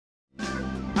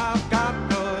I've got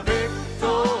the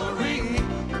victory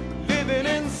living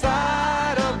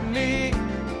inside of me.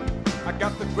 I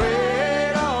got the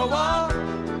greater one.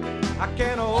 I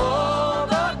can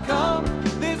overcome.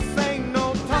 This ain't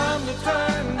no time to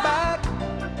turn back.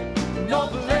 No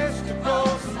place to go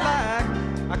slack.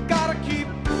 I gotta keep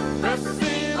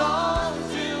pressing on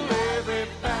till every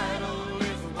battle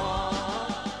is won.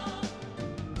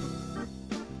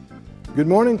 Good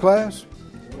morning, class.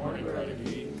 Good morning, Brother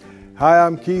Keith. Hi,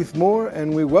 I'm Keith Moore,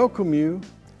 and we welcome you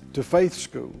to Faith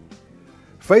School.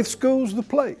 Faith School's the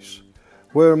place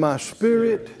where my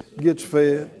spirit gets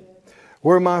fed,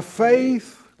 where my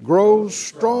faith grows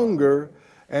stronger,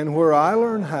 and where I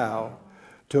learn how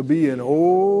to be an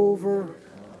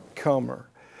overcomer.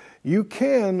 You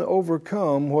can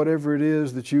overcome whatever it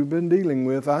is that you've been dealing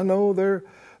with. I know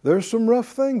there's some rough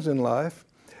things in life,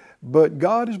 but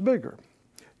God is bigger.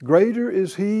 Greater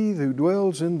is He who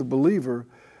dwells in the believer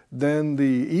than the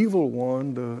evil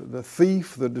one, the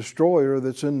thief, the destroyer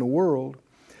that's in the world.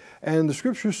 And the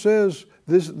Scripture says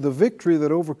the victory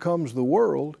that overcomes the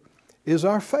world is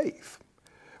our faith.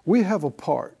 We have a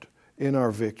part in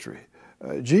our victory.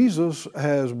 Jesus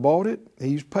has bought it.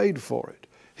 He's paid for it.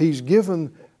 He's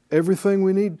given everything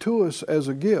we need to us as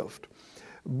a gift.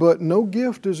 But no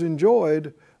gift is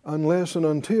enjoyed unless and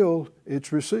until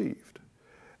it's received.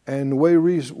 And the way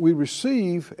we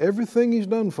receive everything He's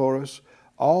done for us,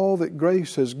 all that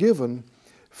grace has given,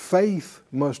 faith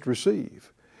must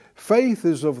receive. Faith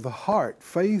is of the heart.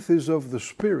 Faith is of the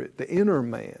spirit, the inner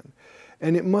man.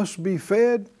 And it must be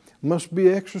fed, must be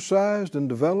exercised and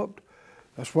developed.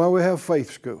 That's why we have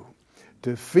Faith School,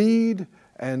 to feed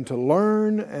and to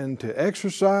learn and to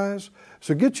exercise.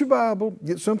 So get your Bible,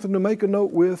 get something to make a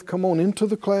note with. Come on into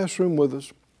the classroom with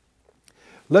us.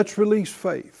 Let's release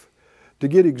faith to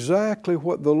get exactly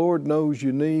what the Lord knows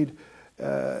you need.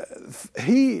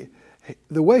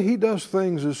 The way He does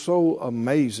things is so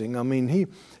amazing. I mean,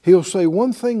 He'll say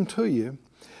one thing to you,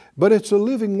 but it's a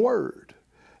living word.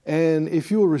 And if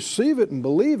you'll receive it and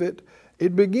believe it,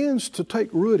 it begins to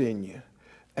take root in you.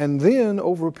 And then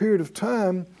over a period of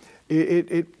time,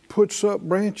 it puts up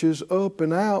branches up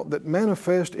and out that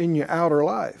manifest in your outer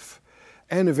life.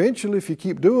 And eventually, if you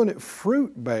keep doing it,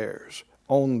 fruit bears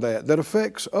on that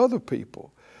affects other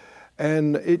people.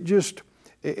 And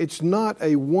it's not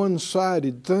a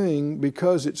one-sided thing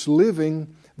because it's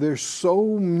living. There's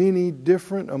so many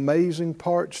different amazing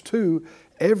parts to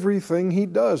everything He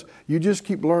does. You just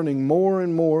keep learning more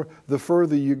and more the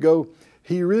further you go.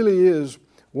 He really is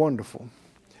wonderful,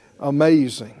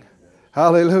 amazing.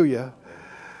 Hallelujah.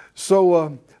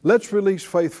 So let's release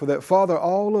faith for that. Father,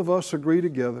 all of us agree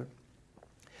together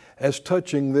as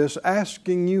touching this,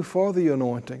 asking You for the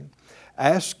anointing,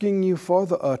 asking You for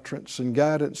the utterance and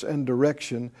guidance and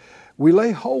direction. We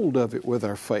lay hold of it with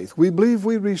our faith. We believe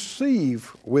we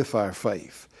receive with our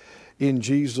faith in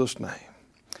Jesus' name.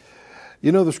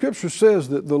 You know, the Scripture says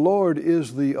that the Lord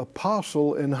is the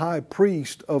apostle and high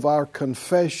priest of our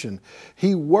confession.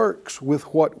 He works with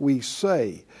what we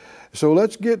say. So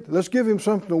let's give Him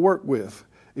something to work with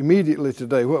immediately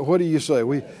today. What do you say?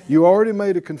 You already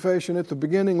made a confession at the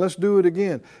beginning. Let's do it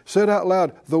again. Say it out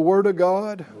loud. The Word of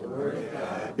God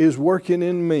is working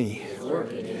in me.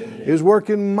 Is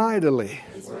working mightily,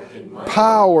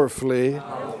 powerfully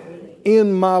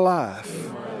in my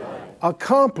life,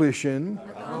 accomplishing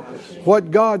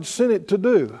what God sent it to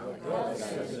do,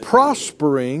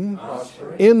 prospering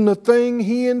in the thing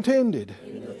He intended.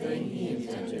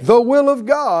 The will of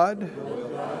God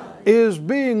is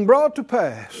being brought to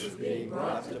pass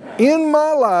in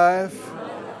my life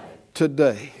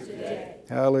today.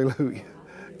 Hallelujah.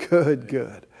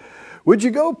 Good. Would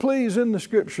you go please in the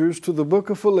Scriptures to the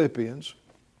book of Philippians?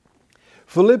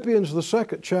 Philippians, the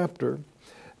 2nd chapter.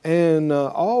 And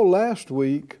all last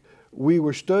week we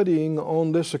were studying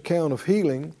on this account of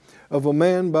healing of a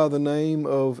man by the name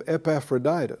of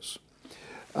Epaphroditus.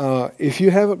 If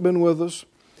you haven't been with us,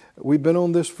 we've been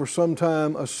on this for some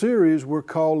time, a series we're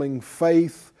calling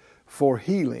Faith for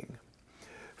Healing.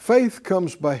 Faith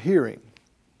comes by hearing.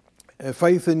 And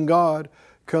faith in God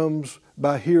comes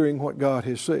by hearing what God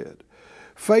has said.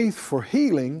 Faith for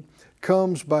healing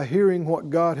comes by hearing what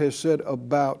God has said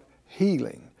about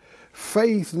healing.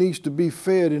 Faith needs to be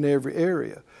fed in every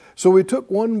area. So we took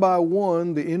one by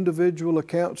one the individual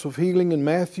accounts of healing in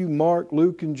Matthew, Mark,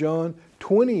 Luke, and John,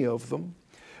 20 of them.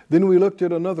 Then we looked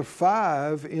at another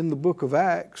 5 in the book of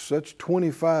Acts. That's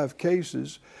 25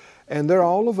 cases. And they're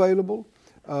all available.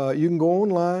 You can go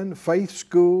online,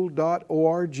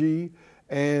 faithschool.org,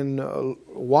 and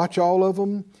watch all of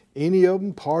them, any of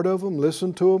them, part of them,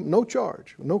 listen to them. No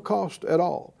charge, no cost at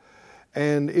all.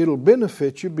 And it'll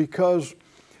benefit you because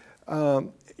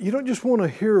you don't just want to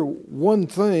hear one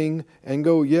thing and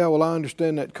go, yeah, well, I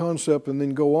understand that concept, and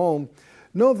then go on.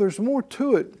 No, there's more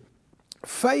to it.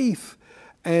 Faith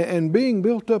and being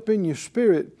built up in your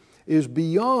spirit is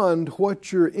beyond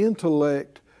what your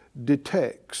intellect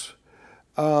detects.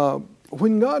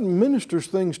 When God ministers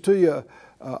things to you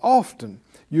often,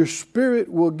 your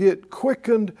spirit will get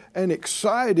quickened and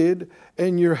excited,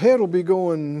 and your head will be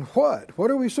going, what? What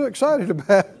are we so excited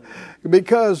about?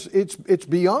 Because it's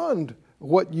beyond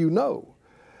what you know.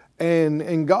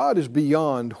 And God is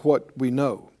beyond what we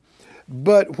know.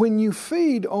 But when you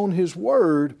feed on His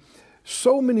Word,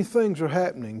 so many things are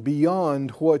happening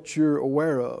beyond what you're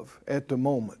aware of at the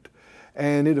moment.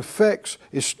 And it's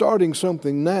starting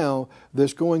something now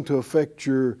that's going to affect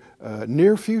your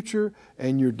near future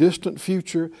and your distant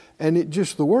future. And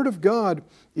the Word of God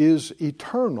is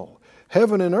eternal.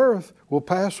 Heaven and earth will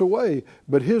pass away,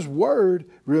 but His Word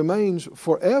remains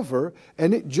forever,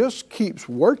 and it just keeps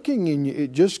working in you.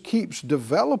 It just keeps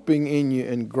developing in you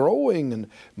and growing and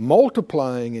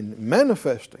multiplying and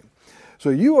manifesting. So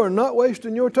you are not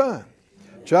wasting your time,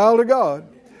 child of God,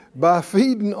 by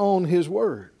feeding on His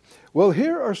Word. Well,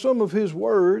 here are some of His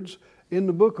words in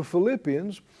the book of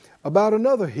Philippians about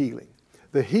another healing,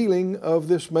 the healing of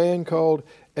this man called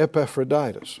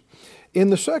Epaphroditus. In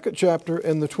the 2nd chapter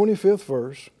and the 25th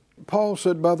verse, Paul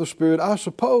said by the Spirit, I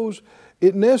suppose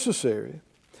it necessary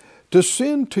to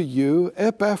send to you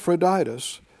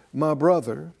Epaphroditus, my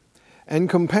brother, and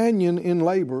companion in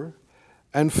labor,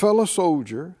 and fellow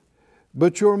soldier,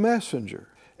 but your messenger,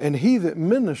 and he that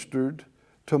ministered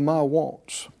to my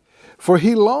wants. For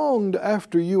he longed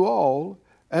after you all,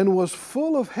 and was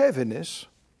full of heaviness,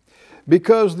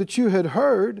 because that you had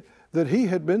heard that he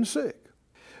had been sick.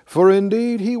 For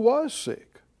indeed he was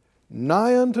sick,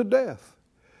 nigh unto death,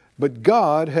 but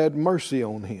God had mercy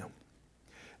on him.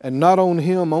 And not on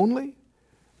him only,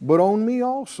 but on me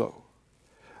also,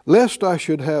 lest I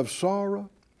should have sorrow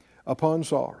upon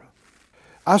sorrow.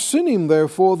 I sent him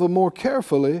therefore the more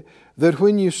carefully, that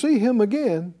when you see him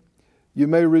again, you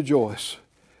may rejoice,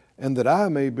 and that I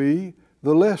may be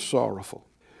the less sorrowful.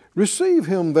 Receive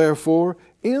him therefore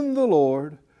in the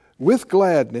Lord with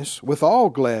gladness, with all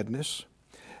gladness,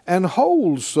 and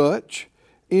hold such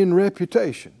in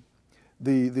reputation.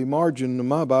 The margin of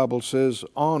my Bible says,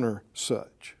 honor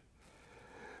such.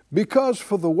 Because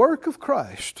for the work of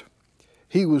Christ,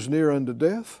 he was near unto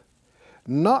death,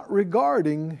 not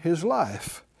regarding his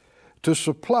life, to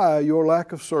supply your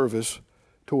lack of service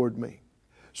toward me.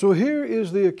 So here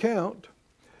is the account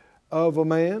of a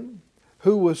man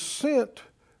who was sent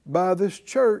by this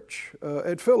church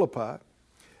at Philippi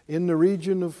in the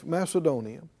region of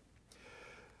Macedonia.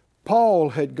 Paul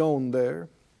had gone there.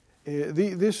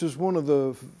 This is one of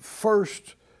the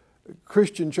first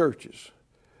Christian churches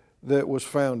that was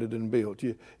founded and built.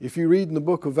 If you read in the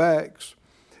book of Acts,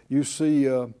 you see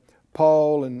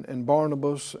Paul and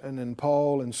Barnabas, and then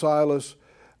Paul and Silas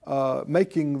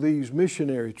making these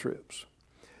missionary trips.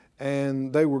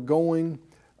 And they were going,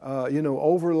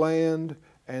 overland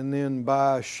and then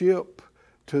by ship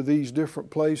to these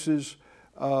different places,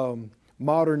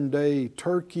 modern day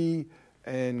Turkey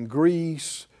and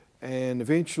Greece. And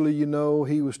eventually,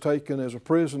 he was taken as a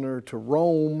prisoner to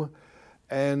Rome.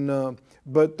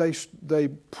 But they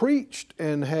preached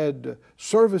and had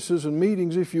services and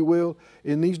meetings, if you will,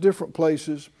 in these different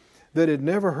places that had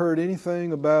never heard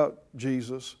anything about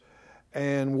Jesus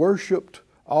and worshiped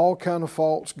all kind of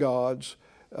false gods.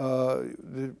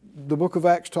 The book of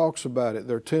Acts talks about it,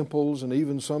 their temples and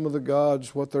even some of the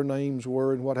gods, what their names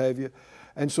were and what have you.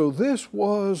 And so this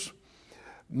was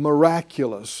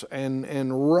miraculous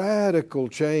and radical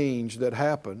change that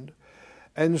happened.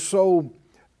 And so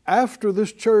after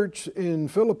this church in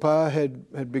Philippi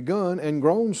had begun and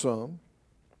grown some,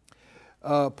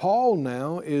 Paul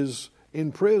now is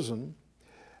in prison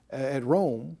at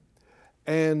Rome,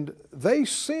 and they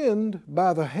send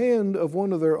by the hand of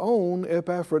one of their own,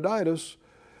 Epaphroditus,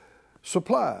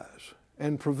 supplies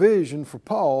and provision for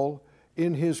Paul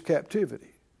in his captivity.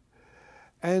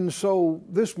 And so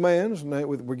this man's name,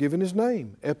 we're given his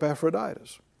name,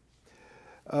 Epaphroditus.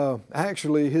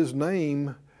 Actually, his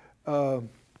name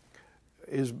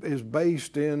is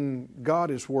based in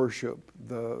goddess worship,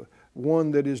 the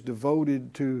one that is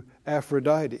devoted to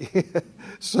Aphrodite.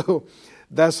 So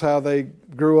that's how they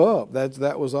grew up.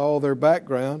 That was all their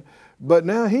background. But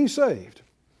now he's saved.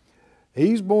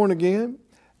 He's born again,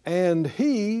 and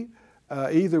he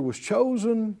either was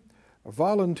chosen or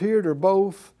volunteered or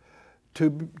both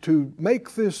to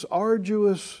make this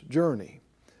arduous journey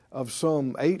of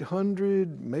some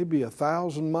 800, maybe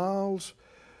 1,000 miles,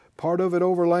 part of it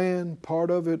over land,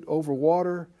 part of it over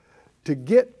water, to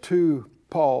get to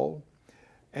Paul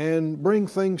and bring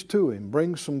things to him.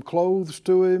 Bring some clothes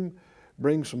to him,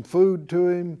 bring some food to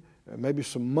him, maybe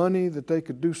some money that they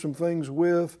could do some things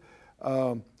with,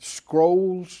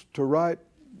 scrolls to write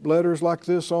letters like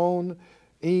this on,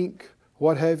 ink,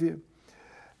 what have you.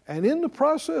 And in the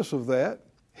process of that,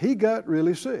 he got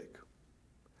really sick.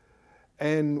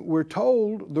 And we're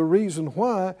told the reason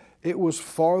why, it was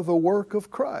for the work of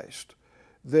Christ.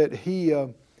 That he,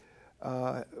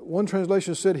 one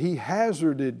translation said he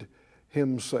hazarded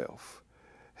himself.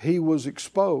 He was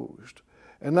exposed.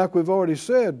 And like we've already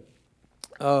said,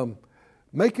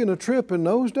 making a trip in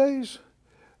those days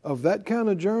of that kind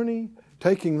of journey,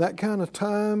 taking that kind of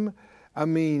time, I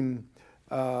mean,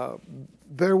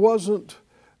 there wasn't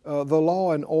the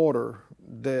law and order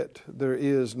that there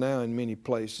is now in many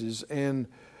places. And,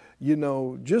 you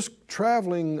know, just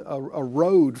traveling a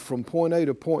road from point A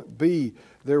to point B,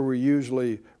 there were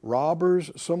usually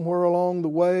robbers somewhere along the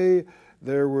way.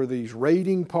 There were these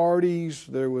raiding parties.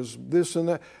 There was this and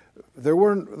that. There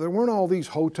weren't all these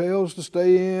hotels to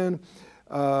stay in.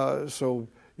 So,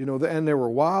 you know, and there were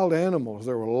wild animals.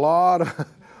 There were a lot of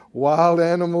wild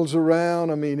animals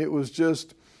around. I mean, it was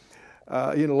just,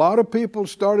 you know, a lot of people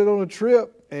started on a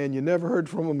trip and you never heard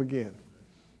from them again.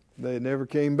 They never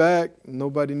came back.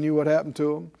 Nobody knew what happened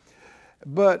to them.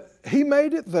 But he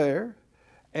made it there,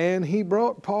 and he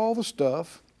brought Paul the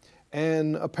stuff,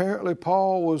 and apparently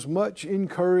Paul was much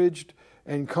encouraged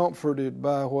and comforted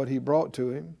by what he brought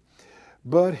to him.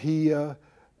 But he,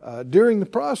 during the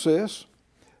process,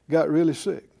 got really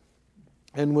sick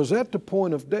and was at the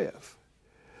point of death.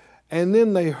 And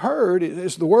then they heard,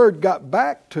 as the word got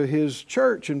back to his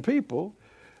church and people,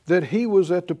 that he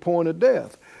was at the point of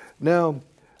death. Now,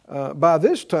 by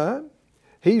this time,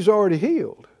 he's already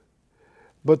healed.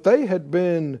 But they had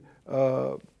been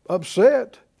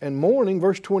upset and mourning.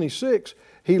 Verse 26,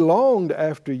 he longed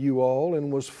after you all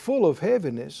and was full of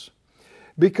heaviness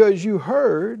because you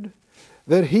heard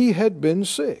that he had been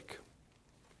sick.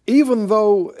 Even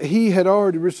though he had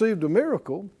already received a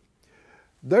miracle,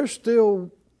 they're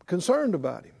still concerned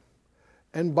about him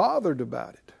and bothered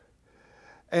about it.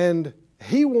 And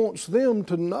he wants them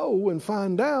to know and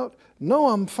find out, no,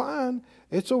 I'm fine.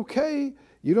 It's okay.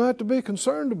 You don't have to be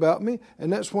concerned about me.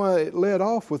 And that's why it led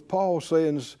off with Paul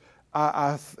saying,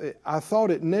 I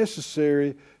thought it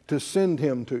necessary to send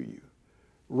him to you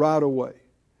right away,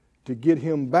 to get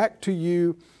him back to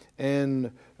you.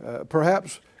 And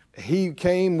perhaps he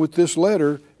came with this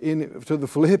letter to the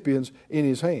Philippians in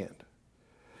his hand.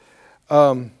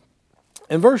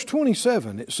 In verse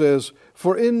 27 it says,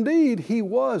 for indeed he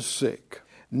was sick,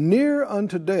 near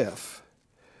unto death,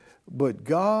 but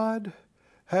God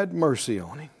had mercy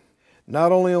on him.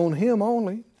 Not only on him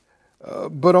only,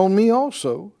 but on me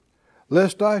also,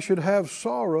 lest I should have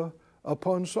sorrow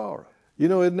upon sorrow. You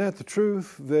know, isn't that the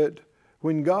truth, that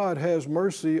when God has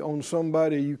mercy on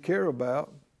somebody you care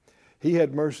about, he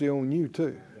had mercy on you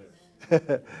too.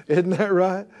 Isn't that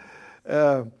right?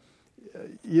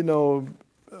 You know,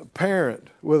 a parent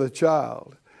with a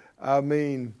child. I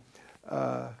mean,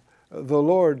 the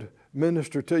Lord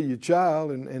minister to your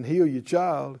child and heal your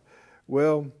child.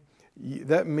 Well,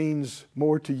 that means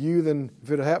more to you than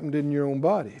if it happened in your own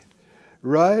body.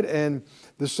 Right? And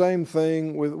the same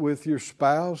thing with your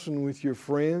spouse and with your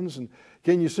friends. And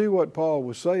can you see what Paul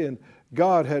was saying?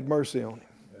 God had mercy on him.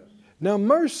 Yes. Now,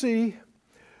 mercy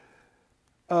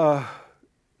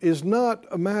is not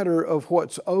a matter of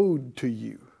what's owed to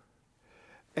you.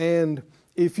 And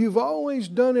if you've always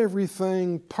done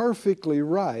everything perfectly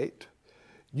right,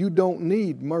 you don't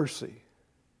need mercy.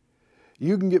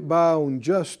 You can get by on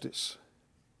justice.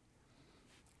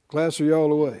 Class, are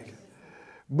y'all awake?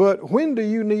 But when do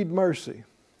you need mercy?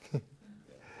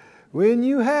 When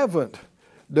you haven't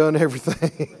done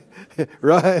everything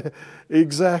right.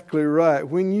 Exactly right.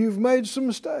 When you've made some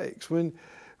mistakes, when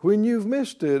you've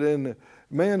missed it. And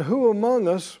man, who among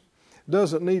us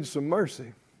doesn't need some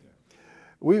mercy?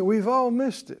 We've all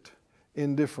missed it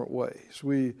in different ways.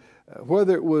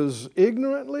 Whether it was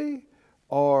ignorantly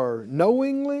or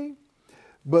knowingly,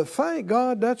 but thank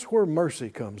God that's where mercy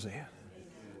comes in.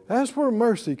 That's where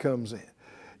mercy comes in.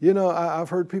 You know, I've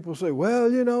heard people say,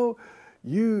 well, you know,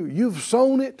 you've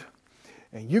sown it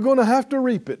and you're going to have to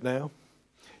reap it now.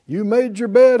 You made your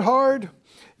bed hard.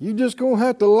 You're just going to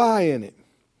have to lie in it.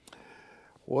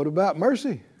 What about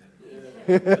mercy?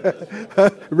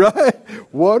 Right?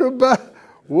 What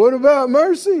about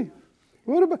mercy?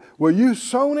 Well, you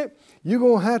sown it, you're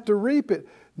going to have to reap it.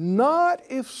 Not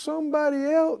if somebody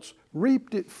else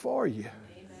reaped it for you.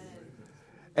 Amen.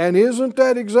 And isn't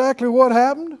that exactly what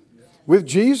happened with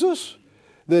Jesus?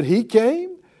 That he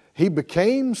came, he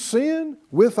became sin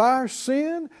with our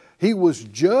sin. He was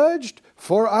judged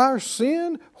for our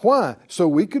sin. Why? So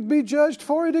we could be judged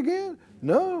for it again?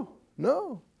 No.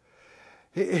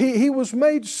 He was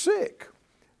made sick.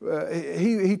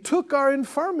 He took our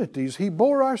infirmities. He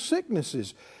bore our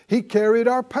sicknesses. He carried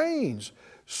our pains.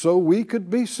 So we could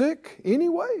be sick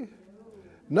anyway?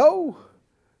 No.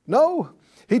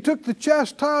 He took the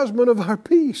chastisement of our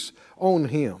peace on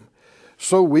Him.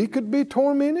 So we could be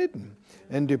tormented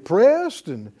and depressed.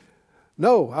 And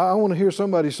no, I want to hear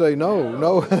somebody say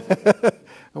no.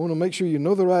 I want to make sure you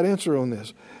know the right answer on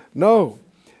this. No.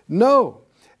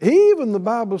 Even the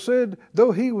Bible said,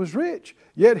 though He was rich,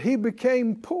 yet He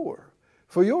became poor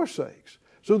for your sakes,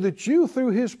 so that you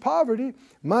through His poverty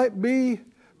might be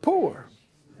poor.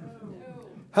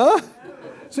 Huh?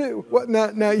 See, what,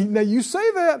 now you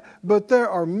say that, but there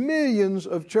are millions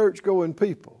of church-going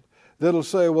people that'll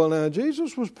say, well, now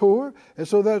Jesus was poor, and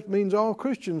so that means all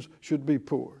Christians should be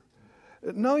poor.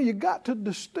 No, you got to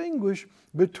distinguish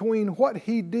between what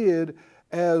He did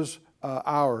as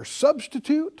our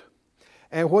substitute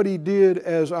and what He did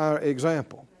as our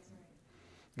example.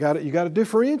 You got to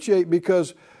differentiate,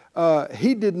 because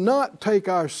He did not take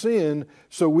our sin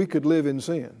so we could live in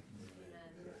sin.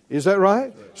 Is that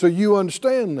right? So you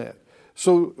understand that.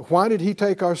 So why did He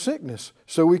take our sickness?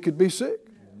 So we could be sick?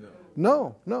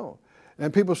 No.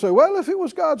 And people say, well, if it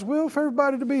was God's will for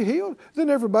everybody to be healed, then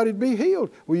everybody'd be healed.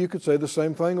 Well, you could say the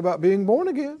same thing about being born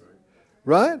again.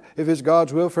 Right? If it's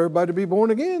God's will for everybody to be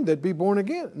born again, they'd be born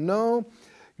again. No,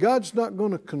 God's not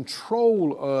going to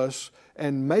control us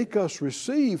and make us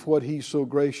receive what He so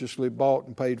graciously bought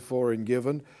and paid for and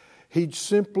given. He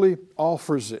simply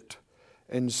offers it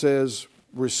and says,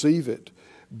 receive it.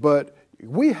 But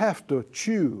we have to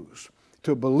choose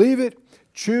to believe it,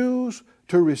 choose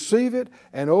to receive it,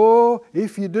 and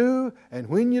if you do, and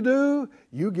when you do,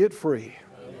 you get free.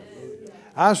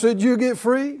 I said you get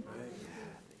free.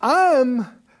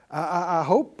 I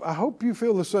hope you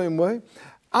feel the same way.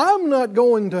 I'm not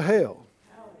going to hell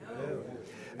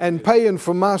and paying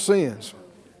for my sins.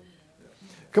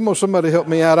 Come on, somebody help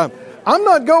me out. I'm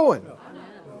not going.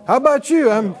 How about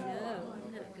you? I'm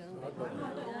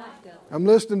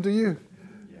listening to you.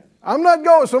 I'm not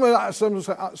going.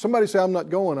 Somebody say, I'm not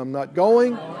going. I'm not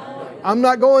going. I'm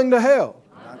not going to hell.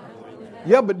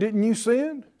 Yeah, but didn't you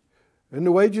sin? And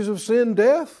the wages of sin,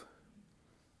 death?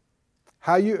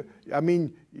 You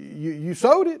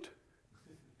sowed it.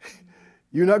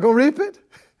 You're not going to reap it?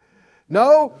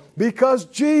 No, because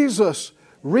Jesus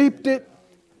reaped it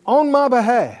on my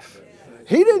behalf.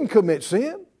 He didn't commit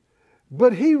sin,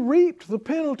 but He reaped the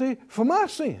penalty for my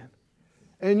sin.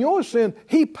 And your sin,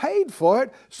 He paid for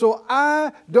it, so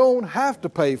I don't have to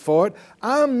pay for it.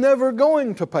 I'm never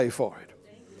going to pay for it.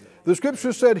 The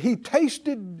Scripture said He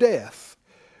tasted death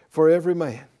for every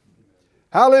man.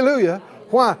 Hallelujah.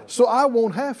 Why? So I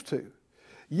won't have to.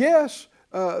 Yes,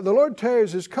 the Lord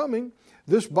tarries His coming.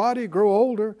 This body grow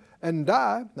older and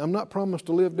die. I'm not promised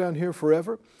to live down here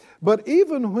forever. But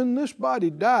even when this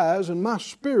body dies and my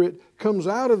spirit comes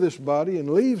out of this body and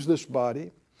leaves this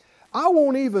body, I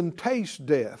won't even taste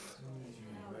death.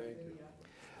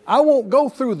 I won't go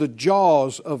through the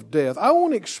jaws of death. I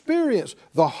won't experience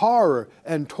the horror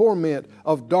and torment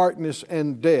of darkness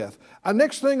and death.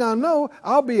 Next thing I know,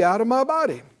 I'll be out of my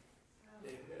body.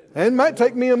 And it might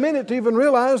take me a minute to even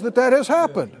realize that has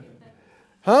happened.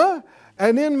 Huh?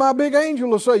 And then my big angel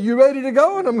will say, you ready to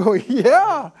go? And I'm going,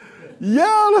 yeah,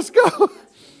 let's go.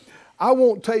 I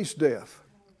won't taste death.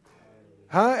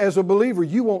 Huh? As a believer,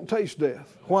 you won't taste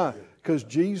death. Why? Because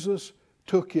Jesus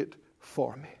took it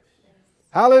for me.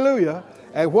 Hallelujah.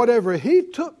 And whatever He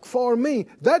took for me,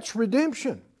 that's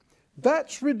redemption.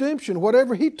 That's redemption.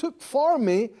 Whatever He took for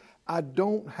me, I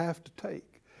don't have to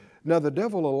take. Now the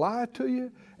devil will lie to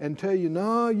you and tell you,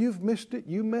 no, you've missed it.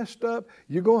 You messed up.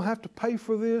 You're going to have to pay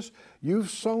for this. You've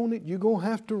sown it. You're going to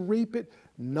have to reap it.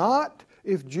 Not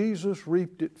if Jesus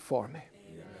reaped it for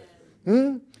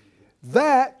me.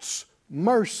 That's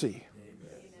mercy.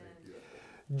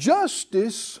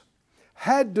 Justice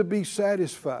had to be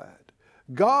satisfied.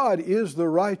 God is the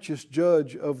righteous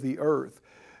judge of the earth.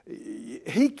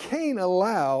 He can't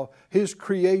allow His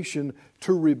creation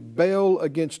to rebel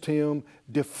against Him,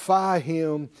 defy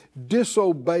Him,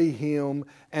 disobey Him,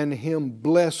 and Him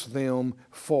bless them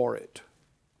for it.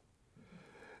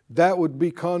 That would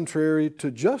be contrary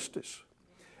to justice.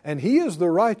 And He is the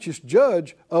righteous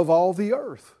judge of all the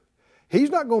earth. He's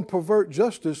not going to pervert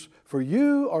justice for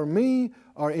you or me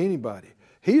or anybody.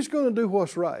 He's going to do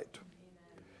what's right.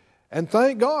 And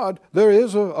thank God there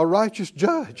is a righteous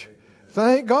judge.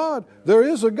 Thank God there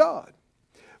is a God.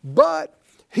 But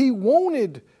He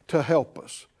wanted to help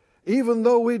us, even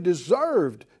though we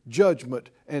deserved judgment,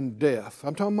 and death.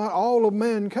 I'm talking about all of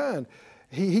mankind.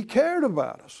 He cared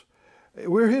about us.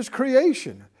 We're His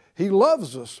creation. He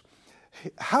loves us.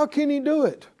 How can He do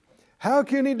it? How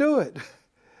can He do it?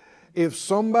 If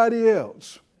somebody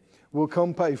else will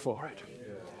come pay for it.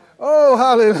 Oh,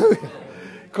 hallelujah.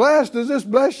 Class, does this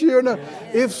bless you or not?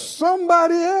 If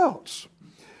somebody else.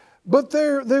 But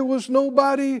there was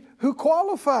nobody who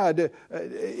qualified.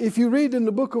 If you read in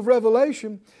the book of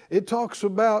Revelation, it talks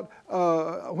about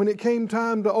when it came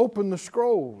time to open the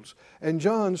scrolls. And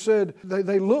John said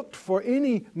they looked for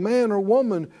any man or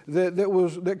woman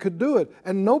that could do it.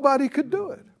 And nobody could do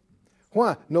it.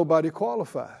 Why? Nobody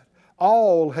qualified.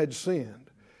 All had sinned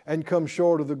and come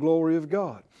short of the glory of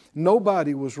God.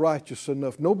 Nobody was righteous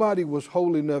enough. Nobody was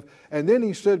holy enough. And then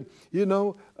He said,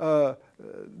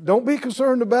 don't be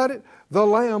concerned about it. The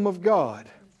Lamb of God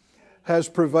has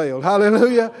prevailed.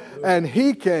 Hallelujah. And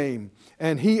He came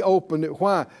and He opened it.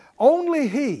 Why? Only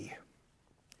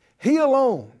He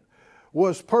alone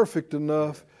was perfect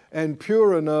enough and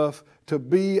pure enough to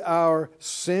be our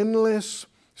sinless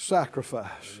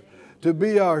sacrifice. To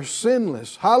be our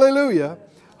sinless, hallelujah,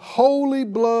 holy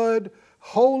blood,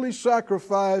 holy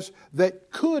sacrifice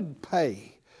that could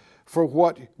pay for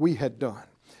what we had done.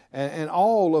 And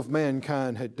all of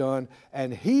mankind had done,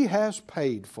 and He has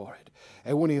paid for it.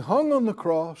 And when He hung on the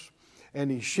cross,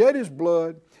 and He shed His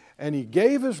blood, and He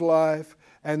gave His life,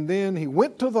 and then He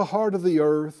went to the heart of the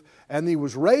earth, and He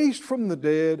was raised from the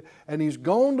dead, and He's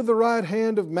gone to the right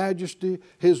hand of majesty.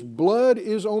 His blood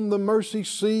is on the mercy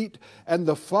seat, and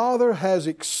the Father has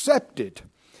accepted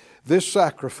this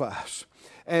sacrifice,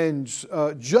 and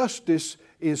justice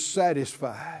is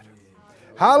satisfied.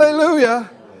 Hallelujah.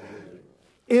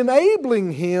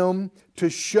 Enabling Him to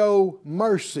show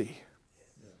mercy.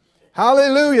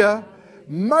 Hallelujah.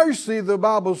 Mercy, the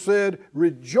Bible said,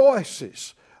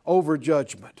 rejoices over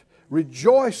judgment.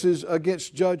 Rejoices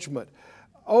against judgment.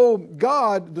 Oh,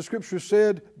 God, the Scripture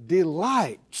said,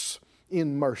 delights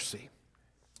in mercy.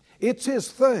 It's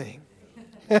His thing.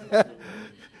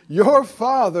 Your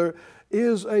Father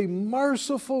is a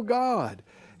merciful God.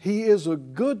 He is a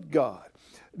good God.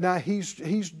 Now, He's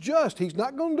just. He's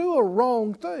not going to do a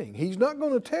wrong thing. He's not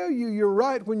going to tell you you're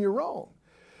right when you're wrong.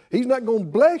 He's not going to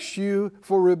bless you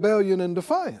for rebellion and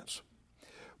defiance.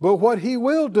 But what He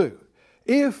will do,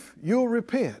 if you'll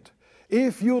repent,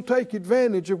 if you'll take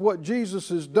advantage of what Jesus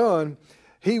has done,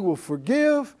 He will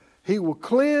forgive, He will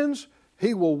cleanse,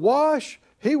 He will wash,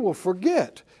 He will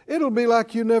forget. It'll be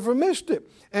like you never missed it.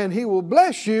 And He will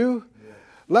bless you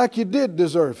like you did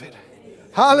deserve it.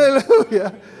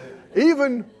 Hallelujah.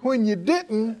 Even when you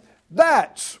didn't,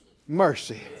 that's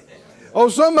mercy. Oh,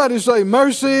 somebody say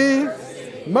mercy,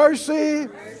 mercy.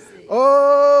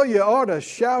 Oh, you ought to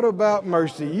shout about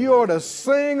mercy. You ought to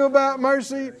sing about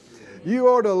mercy. You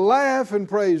ought to laugh and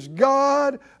praise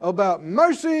God about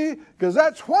mercy, because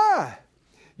that's why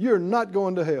you're not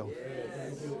going to hell.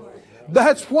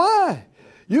 That's why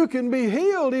you can be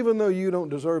healed even though you don't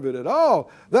deserve it at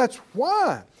all. That's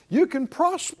why you can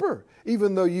prosper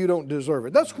even though you don't deserve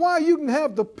it. That's why you can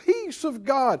have the peace of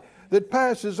God that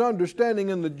passes understanding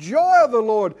and the joy of the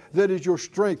Lord that is your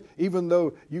strength, even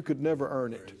though you could never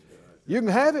earn it. You can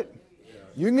have it.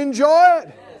 You can enjoy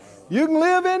it. You can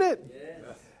live in it.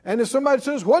 And if somebody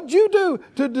says, what'd you do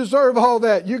to deserve all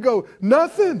that? You go,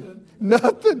 nothing.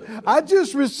 Nothing. I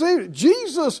just received it.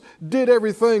 Jesus did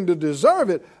everything to deserve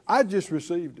it. I just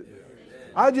received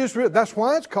it. That's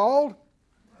why it's called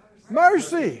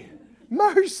mercy.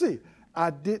 Mercy. I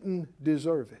didn't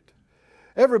deserve it.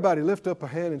 Everybody lift up a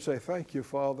hand and say, thank you,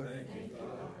 Father,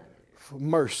 for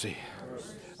mercy.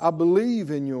 I believe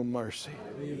in your mercy.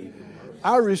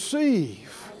 I receive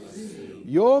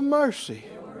your mercy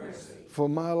for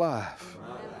my life.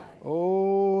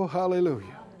 Oh,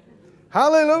 hallelujah.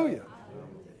 Hallelujah.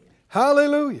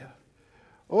 Hallelujah.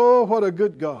 Oh, what a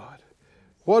good God.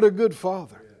 What a good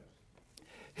Father.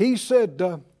 He said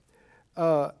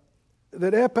that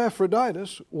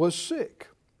Epaphroditus was sick,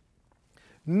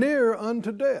 near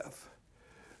unto death.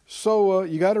 So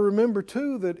you got to remember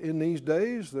too that in these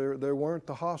days there weren't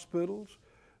the hospitals,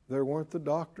 there weren't the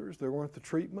doctors, there weren't the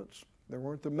treatments, there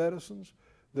weren't the medicines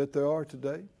that there are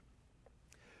today.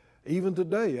 Even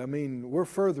today, I mean, we're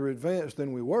further advanced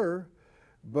than we were,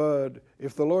 but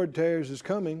if the Lord tarries His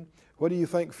coming, what do you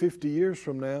think 50 years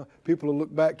from now, people will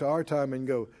look back to our time and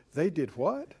go, they did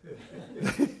what?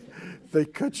 They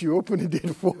cut you open and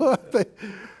did what?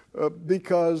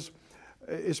 Because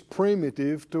it's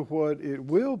primitive to what it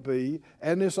will be,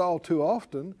 and it's all too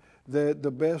often that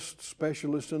the best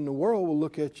specialists in the world will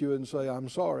look at you and say, I'm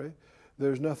sorry,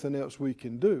 there's nothing else we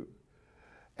can do.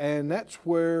 And that's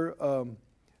where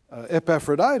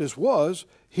Epaphroditus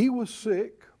he was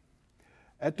sick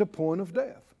at the point of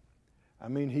death. I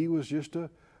mean, he was just a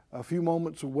few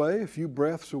moments away, a few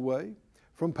breaths away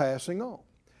from passing on.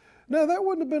 Now, that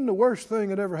wouldn't have been the worst thing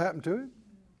that ever happened to him.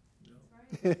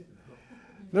 No.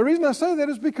 The reason I say that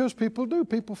is because people do.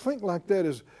 People think like that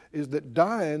is that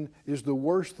dying is the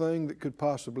worst thing that could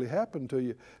possibly happen to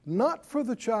you. Not for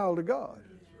the child of God.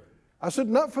 I said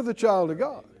not for the child of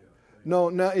God. No,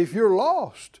 now if you're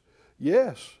lost,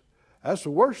 yes, that's the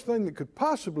worst thing that could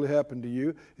possibly happen to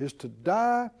you is to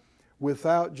die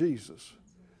without Jesus.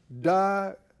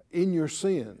 Die in your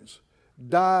sins.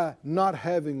 Die not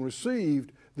having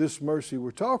received this mercy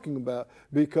we're talking about,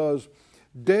 because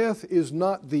death is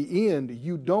not the end.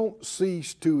 You don't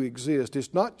cease to exist.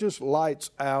 It's not just lights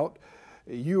out.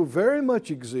 You very much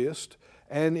exist,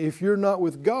 and if you're not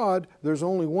with God, there's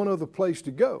only one other place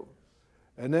to go,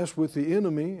 and that's with the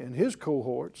enemy and his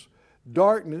cohorts,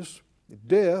 darkness,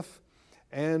 death,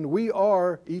 and we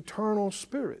are eternal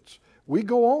spirits. We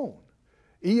go on,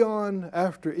 eon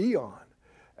after eon.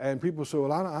 And people say,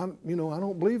 well, I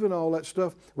don't believe in all that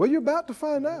stuff. Well, you're about to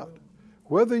find out.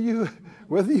 Whether you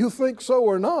think so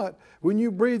or not, when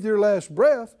you breathe your last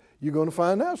breath, you're going to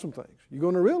find out some things. You're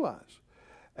going to realize.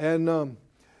 And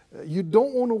you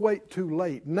don't want to wait too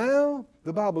late. Now,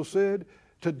 the Bible said,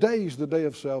 today's the day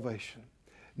of salvation.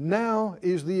 Now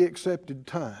is the accepted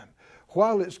time.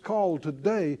 While it's called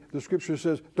today, the Scripture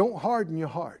says, don't harden your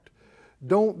heart.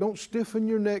 Don't stiffen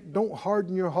your neck. Don't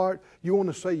harden your heart. You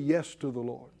want to say yes to the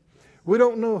Lord. We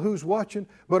don't know who's watching,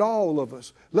 but all of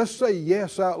us, let's say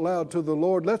yes out loud to the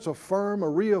Lord. Let's affirm or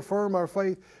reaffirm our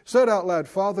faith. Say it out loud,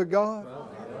 Father God,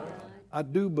 I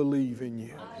do believe in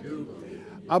you.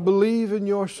 I believe in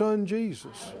your Son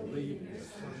Jesus,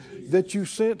 that you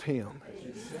sent him,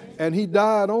 and he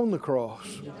died on the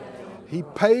cross. He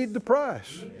paid the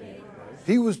price.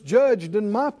 He was judged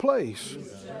in my place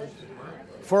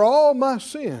for all my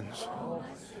sins,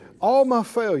 all my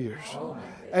failures.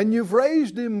 And you've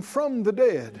raised him from the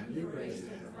dead.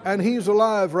 And he's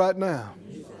alive right now.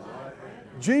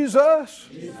 Jesus,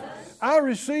 I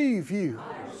receive you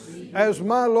as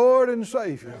my Lord and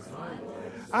Savior.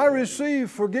 I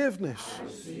receive forgiveness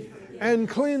and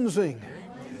cleansing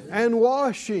and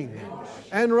washing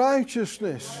and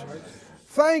righteousness.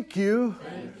 Thank you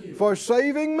for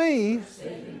saving me.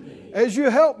 As you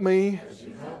help me,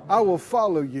 I will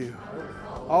follow you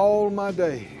all my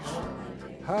days.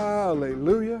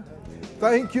 Hallelujah.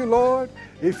 Thank you, Lord.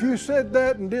 If you said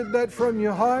that and did that from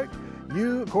your heart,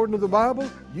 you, according to the Bible,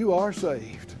 you are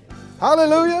saved.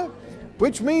 Hallelujah.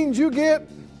 Which means you get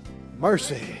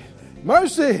mercy.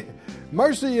 Mercy.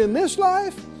 Mercy in this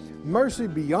life. Mercy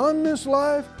beyond this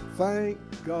life. Thank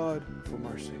God for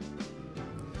mercy.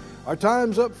 Our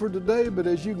time's up for today, but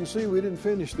as you can see, we didn't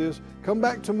finish this. Come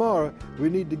back tomorrow. We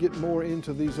need to get more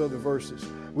into these other verses.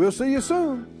 We'll see you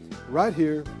soon, right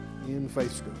here in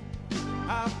Faith School.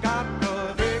 I've got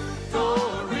the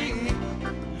victory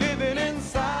living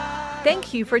inside.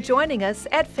 Thank you for joining us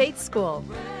at Faith School.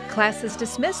 Class is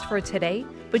dismissed for today,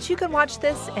 but you can watch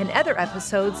this and other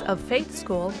episodes of Faith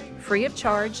School free of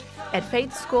charge at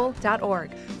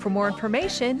faithschool.org. For more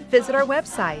information, visit our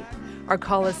website or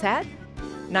call us at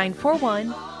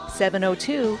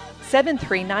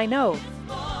 941-702-7390.